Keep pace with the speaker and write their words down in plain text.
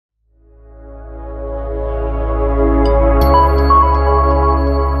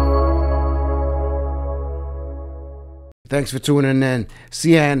Thanks for tuning in.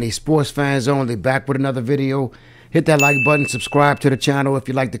 See Andy, sports fans only, back with another video. Hit that like button, subscribe to the channel if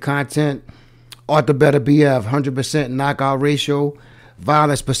you like the content. Artur Beterbiev, 100% knockout ratio,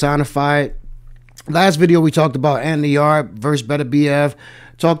 violence personified. Last video we talked about Andy versus Beterbiev.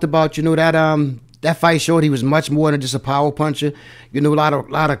 Talked about, that fight showed he was much more than just a power puncher. A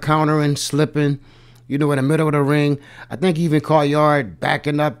lot of countering, slipping, in the middle of the ring. I think he even caught Yard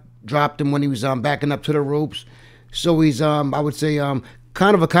backing up, dropped him when he was backing up to the ropes. So he's, I would say,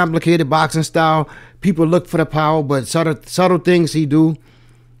 kind of a complicated boxing style. People look for the power, but subtle things he do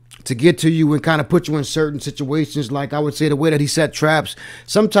to get to you and kind of put you in certain situations. Like I would say the way that he set traps.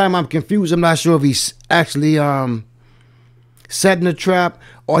 Sometimes I'm confused. I'm not sure if he's actually setting a trap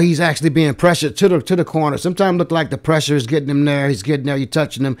or he's actually being pressured to the corner. Sometimes look like the pressure is getting him there. He's getting there. You're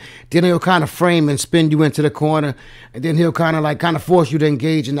touching him. Then he'll kind of frame and spin you into the corner, and then he'll kind of force you to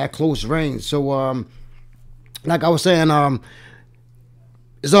engage in that close range. So like I was saying,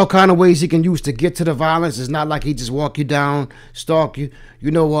 there's all kind of ways he can use to get to the violence. It's not like he just walk you down, stalk you.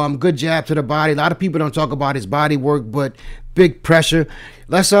 Good jab to the body. A lot of people don't talk about his body work, but big pressure.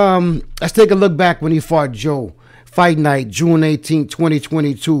 Let's take a look back when he fought Joe. Fight night, June 18,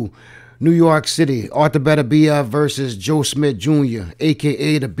 2022, New York City. Artur Beterbiev versus Joe Smith Jr.,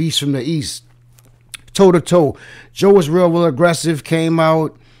 a.k.a. the Beast from the East. Toe-to-toe. Joe was real aggressive, came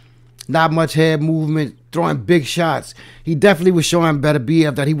out, not much head movement, throwing big shots. He definitely was showing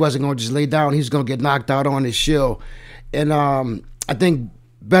Beterbiev that he wasn't going to just lay down. He was going to get knocked out on his shield. And I think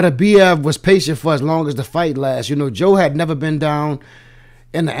Beterbiev was patient for as long as the fight lasted. Joe had never been down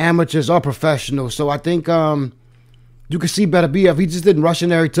in the amateurs or professional. So I think you can see Beterbiev, he just didn't rush in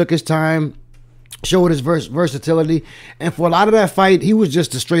there. He took his time, showed his versatility. And for a lot of that fight, he was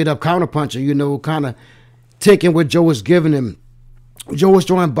just a straight-up counterpuncher, kind of taking what Joe was giving him. Joe was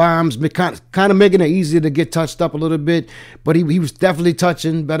throwing bombs, kind of making it easier to get touched up a little bit. But he was definitely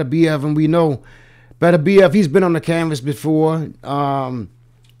touching Beterbiev, and we know Beterbiev, he's been on the canvas before.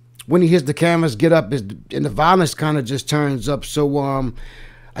 When he hits the canvas, get up, and the violence kind of just turns up. So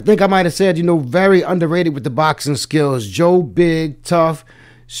I think I might have said, very underrated with the boxing skills. Joe, big, tough,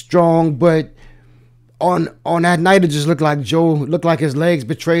 strong, but on that night, it just looked like his legs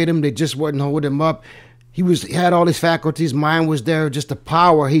betrayed him. They just wouldn't hold him up. He had all his faculties. Mind was there, just the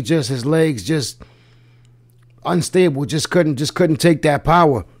power. His legs just unstable. Just couldn't take that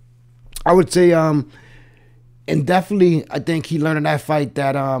power. I would say, and definitely, I think he learned in that fight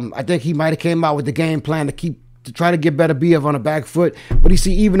that I think he might have came out with the game plan to try to get Beterbiev on the back foot. But you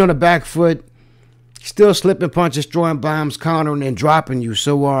see, even on the back foot, still slipping punches, throwing bombs, countering, and dropping you.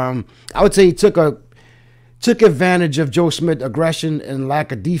 So I would say he took advantage of Joe Smith's aggression and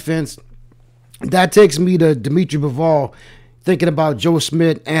lack of defense. That takes me to Dimitri Bivol, thinking about Joe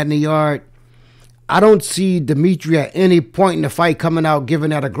Smith, Anthony Yard. I don't see Dimitri at any point in the fight coming out giving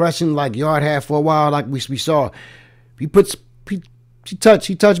that aggression like Yard had for a while, like we saw. He touched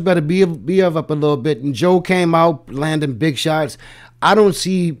Beterbiev up a little bit, and Joe came out landing big shots. I don't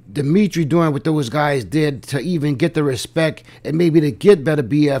see Dimitri doing what those guys did to even get the respect and maybe to get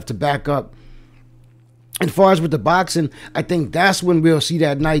Beterbiev to back up. As far as with the boxing, I think that's when we'll see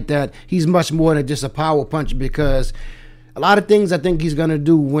that night that he's much more than just a power puncher, because a lot of things I think he's gonna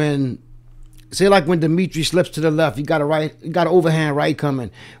do when, say like when Dimitri slips to the left, you got an overhand right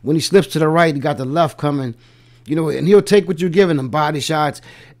coming. When he slips to the right, you got the left coming. And he'll take what you're giving him, body shots,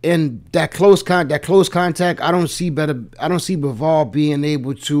 and that close contact. I don't see Bivol being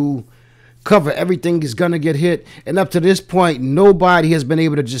able to cover everything he's gonna get hit. And up to this point, nobody has been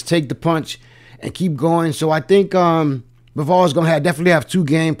able to just take the punch and keep going. So I think Bivol is gonna definitely have two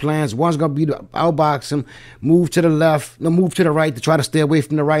game plans. One's gonna be to outbox him, move to the left, move to the right to try to stay away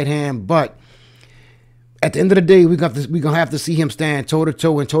from the right hand. But at the end of the day, we're gonna have to see him stand toe to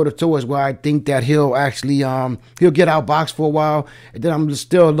toe, and toe to toe is where I think that he'll actually he'll get outboxed for a while, and then I'm just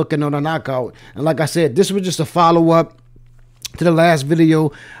still looking on a knockout. And like I said, this was just a follow up to the last video.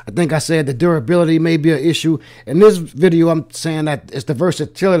 I think I said the durability may be an issue. In this video, I'm saying that it's the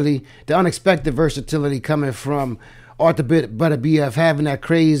versatility, the unexpected versatility coming from Artur Beterbiev, having that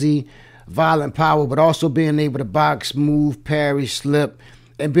crazy, violent power, but also being able to box, move, parry, slip,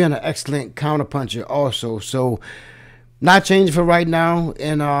 and being an excellent counterpuncher also. So not changing for right now.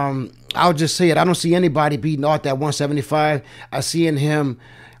 And I'll just say it. I don't see anybody beating Artur at 175. I see in him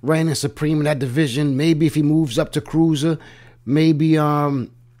reigning supreme in that division. Maybe if he moves up to cruiser, maybe get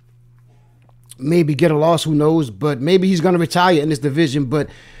a loss, who knows, but maybe he's going to retire in this division. But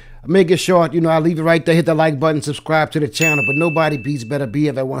make it short, I'll leave it right there. Hit the like button, subscribe to the channel, but nobody beats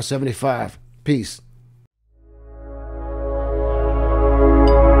Beterbiev at 175. Peace.